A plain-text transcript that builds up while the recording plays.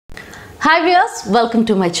Hi viewers, welcome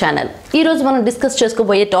to my channel. ఈ రోజు మనం డిస్కస్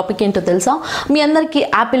చేసుకోబోయే టాపిక్ ఏంటో తెలుసా? మీ అందరికీ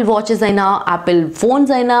యాపిల్ వాచెస్ అయినా, యాపిల్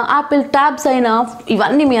ఫోన్స్ అయినా, యాపిల్ ట్యాబ్స్ అయినా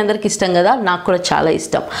ఇవన్నీ మీ అందరికీ ఇష్టం కదా, నాకు కూడా చాలా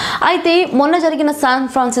ఇష్టం. అయితే మొన్న జరిగిన శాన్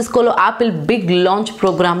ఫ్రాన్సిస్కోలో యాపిల్ బిగ్ లాంచ్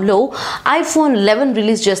ప్రోగ్రాంలో ఐఫోన్ 11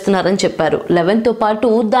 రిలీజ్ చేస్తున్నారని చెప్పారు. 11తో పాటు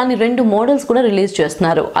దాని రెండు మోడల్స్ కూడా రిలీజ్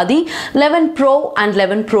చేస్తున్నారు. అది 11 Pro అండ్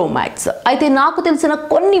 11 Pro Max. అయితే నాకు తెలిసిన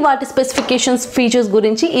కొన్ని వాటి స్పెసిఫికేషన్స్, ఫీచర్స్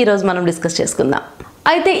గురించి ఈ రోజు మనం డిస్కస్ చేసుకుందాం.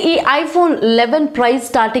 అయితే ఈ ఐఫోన్ 11 ప్రైస్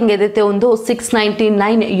స్టార్టింగ్ ఏదైతే ఉందో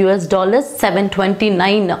 $699,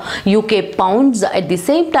 $729 UK pounds. At the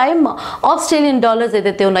same time Australian dollars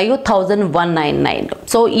ఏదైతే ఉన్నాయో 1199.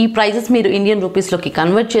 సో ఈ ప్రైజెస్ మీరు ఇండియన్ రూపీస్లోకి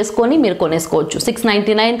కన్వర్ట్ చేసుకొని మీరు కొనేసుకోవచ్చు.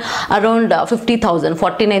 699 అరౌండ్ 50,000,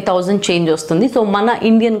 49,000 చేంజ్ వస్తుంది. సో మన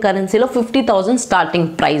ఇండియన్ కరెన్సీలో 50,000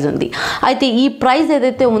 స్టార్టింగ్ ప్రైస్ ఉంది. అయితే ఈ ప్రైస్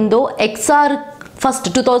ఏదైతే ఉందో XR first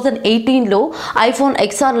 2018లో iPhone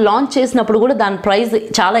XR launch చేసినప్పుడు కూడా దాని ప్రైస్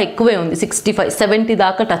చాలా ఎక్కువే ఉంది, 65-70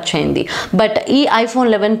 దాకా టచ్ అయింది. బట్ ఈ ఐఫోన్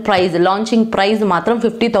 11 ప్రైస్ లాంచింగ్ ప్రైస్ మాత్రం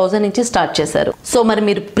 50,000 నుంచి స్టార్ట్ చేశారు. సో మరి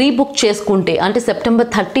మీరు ప్రీ బుక్ చేసుకుంటే, అంటే సెప్టెంబర్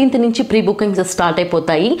 13th నుంచి ప్రీ బుకింగ్స్ స్టార్ట్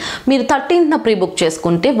అయిపోతాయి. మీరు 13th ప్రీ బుక్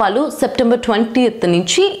చేసుకుంటే వాళ్ళు సెప్టెంబర్ 20th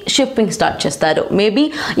నుంచి షిప్పింగ్ స్టార్ట్ చేస్తారు. మేబీ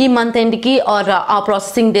ఈ మంత్ ఎండ్కి ఆర్ ఆ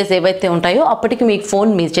ప్రాసెసింగ్ డేస్ ఏవైతే ఉంటాయో అప్పటికి మీకు ఫోన్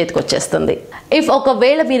మీ చేతికి వచ్చేస్తుంది. ఇఫ్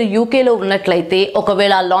ఒకవేళ మీరు యూకేలో ఉన్నట్లయితే,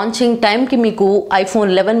 ఒకవేళ లాంచింగ్ టైంకి మీకు ఐఫోన్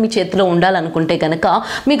 11 మీ చేతిలో ఉండాలనుకుంటే కనుక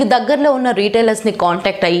మీకు దగ్గరలో ఉన్న రీటైలర్స్ని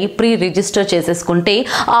కాంటాక్ట్ అయ్యి ప్రీ రిజిస్టర్ చేసేసుకుంటే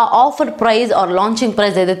ఆ offer price are launching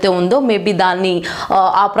price ఏదైతే ఉందో మేబీ దాన్ని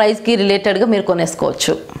ఆ ప్రైస్కి రిలేటెడ్గా మీరు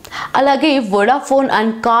కొనేసుకోవచ్చు. అలాగే Vodafone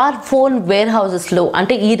and car phone wear హౌసెస్లో,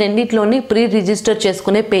 అంటే ఈ రెండిట్లోని ప్రీ రిజిస్టర్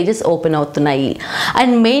చేసుకునే పేజెస్ ఓపెన్ అవుతున్నాయి.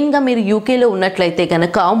 అండ్ మెయిన్గా మీరు యూకేలో ఉన్నట్లయితే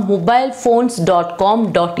కనుక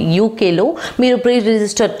mobilephones.com.ukలో మీరు ప్రీ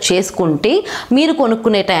రిజిస్టర్ చేసుకుంటే మీరు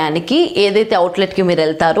కొనుక్కునే టయానికి ఏదైతే అవుట్లెట్కి మీరు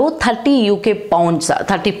వెళ్తారో 30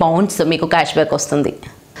 పౌండ్స్ మీకు క్యాష్ బ్యాక్ వస్తుంది.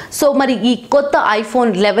 సో మరి ఈ కొత్త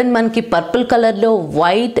ఐఫోన్ 11 మనకి పర్పుల్ కలర్లో,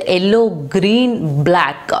 white, yellow, green,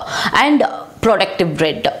 black and productive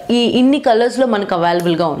red, ఈ ఇన్ని కలర్స్లో మనకు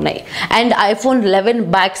అవైలబుల్గా ఉన్నాయి. And iPhone 11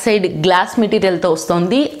 back side glass మెటీరియల్తో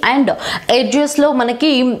వస్తుంది. అండ్ ఎడ్జెస్లో మనకి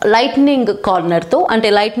లైట్నింగ్ కార్నర్తో, అంటే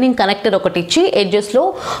లైట్నింగ్ కనెక్టర్ ఒకటి ఇచ్చి ఎడ్జెస్లో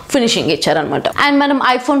ఫినిషింగ్ ఇచ్చారనమాట. అండ్ మనం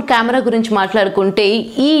ఐఫోన్ కెమెరా గురించి మాట్లాడుకుంటే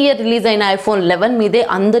ఈ ఇయర్ రిలీజ్ అయిన ఐఫోన్ 11 మీదే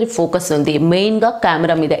అందరి ఫోకస్ ఉంది, మెయిన్గా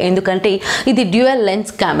కెమెరా మీద. ఎందుకంటే ఇది dual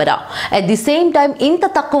lens camera. At the same time ఇంత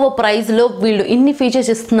తక్కువ ప్రైస్లో వీళ్ళు ఇన్ని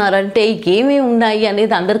ఫీచర్స్ ఇస్తున్నారంటే ఏమేమి ఉన్నాయి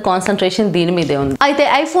అనేది అందరి కాన్సన్ట్రేషన్ దీని మీదే ఉంది. అయితే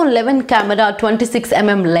ఐఫోన్ 11 కెమెరా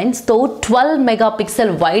 26mm లెన్స్ తో 12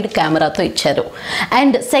 మెగాపిక్సెల్ వైడ్ కెమెరాతో ఇచ్చారు.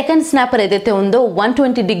 అండ్ సెకండ్ స్నాపర్ ఏదైతే ఉందో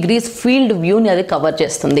 120 degrees ఫీల్డ్ వ్యూని అది కవర్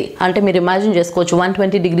చేస్తుంది. అంటే మీరు ఇమాజిన్ చేసుకోవచ్చు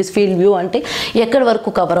 120 degrees ఫీల్డ్ వ్యూ అంటే ఎక్కడి వరకు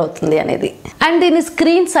కవర్ అవుతుంది అనేది. అండ్ దీని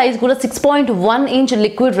స్క్రీన్ సైజ్ కూడా 6.1 inch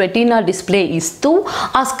లిక్విడ్ రెటీనా డిస్ప్లే ఇస్తూ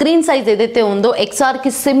ఆ స్క్రీన్ సైజ్ ఏదైతే ఉందో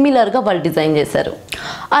XRకి సిమిలర్గా వాళ్ళు డిజైన్ చేశారు.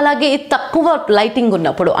 అలాగే తక్కువ లైటింగ్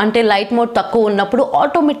ఉన్నప్పుడు, అంటే లైట్ మోడ్ తక్కువ ఉన్నప్పుడు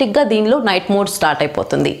ఆటోమేటిక్గా దీనిలో నైట్ మోడ్ స్టార్ట్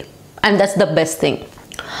అయిపోతుంది. And that's the best thing.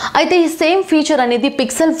 అయితే ఈ సేమ్ ఫీచర్ అనేది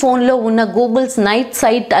పిక్సెల్ ఫోన్లో ఉన్న గూగుల్స్ నైట్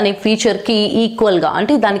సైట్ అనే ఫీచర్కి ఈక్వల్గా,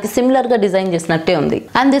 అంటే దానికి సిమిలర్గా డిజైన్ చేసినట్టే ఉంది.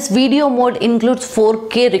 And this video mode includes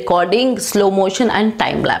 4K recording, slow motion and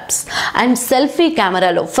time lapse. And selfie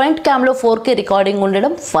కెమెరాలో ఫ్రంట్ క్యామ్లో 4K రికార్డింగ్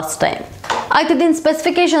ఉండడం ఫస్ట్ టైం. అయితే దీని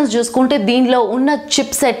స్పెసిఫికేషన్స్ చూసుకుంటే దీనిలో ఉన్న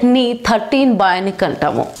చిప్ సెట్ని 13 bionic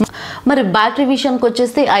అంటాము. మరి బ్యాటరీ విషయానికి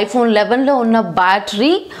వచ్చేస్తే ఐఫోన్ 11లో ఉన్న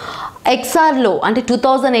బ్యాటరీ XRలో, అంటే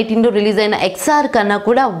 2018లో రిలీజ్ అయిన XR కన్నా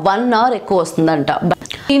కూడా 1 hour ఎక్కువ వస్తుందంట.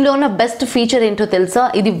 దీనిలో ఉన్న బెస్ట్ ఫీచర్ ఏంటో తెలుసా?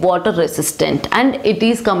 ఇది water resistant and it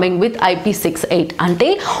is coming with IP68. అంటే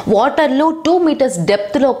వాటర్లో 2 meters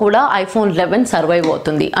డెప్త్లో కూడా ఐఫోన్ 11 సర్వైవ్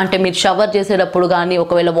అవుతుంది. అంటే మీరు షవర్ చేసేటప్పుడు కానీ,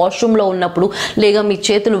 ఒకవేళ వాష్రూమ్లో ఉన్నప్పుడు, లేదా మీ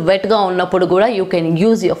చేతులు వెట్గా ఉన్నప్పుడు కూడా you can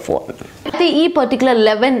use your phone. అయితే ఈ పర్టికులర్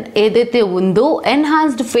 11 ఏదైతే ఉందో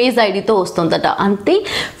ఎన్హాన్స్డ్ ఫేస్ ఐడితో వస్తుందట. అంటే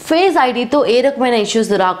ఫేస్ ఐడితో ఏ రకమైన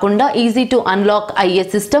ఇష్యూస్ రాకుండా ఈజీ టు అన్లాక్ అయ్యే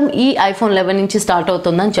సిస్టమ్ ఈ ఐఫోన్ 11 నుంచి స్టార్ట్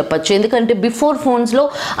అవుతుందని చెప్పొచ్చు. ఎందుకంటే బిఫోర్ ఫోన్స్లో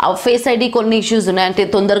ఫేస్ ఐడి కొన్ని ఇష్యూస్ ఉన్నాయి, అంటే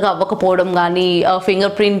తొందరగా అవ్వకపోవడం కానీ,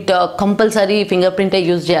 finger print compulsory finger ప్రింటే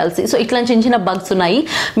use చేయాల్సి, సో ఇట్లా చిన్న చిన్న బగ్స్ ఉన్నాయి.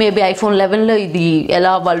 మేబీ ఐఫోన్ 11లో ఇది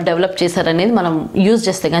ఎలా వాళ్ళు డెవలప్ చేశారనేది మనం యూజ్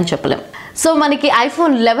చేస్తే కానీ చెప్పలేం. సో మనకి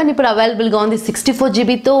ఐఫోన్ 11 ఇప్పుడు అవైలబుల్గా ఉంది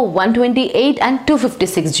 64GBతో, 128 and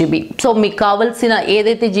 256GB. సో మీకు కావాల్సిన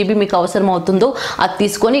ఏదైతే జీబీ మీకు అవసరం అవుతుందో అది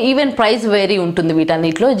తీసుకొని, ఈవెన్ ప్రైస్ వేరీ ఉంటుంది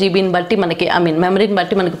వీటన్నిటిలో, జీబీని బట్టి మనకి, మెమరీని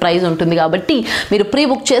బట్టి మనకి ప్రైస్ ఉంటుంది. కాబట్టి మీరు ప్రీ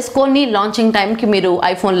బుక్ చేసుకొని లాంచింగ్ టైంకి మీరు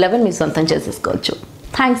ఐఫోన్ 11 మీ సొంతం చేసేసుకోవచ్చు.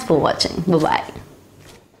 Thanks for watching. బాయ్.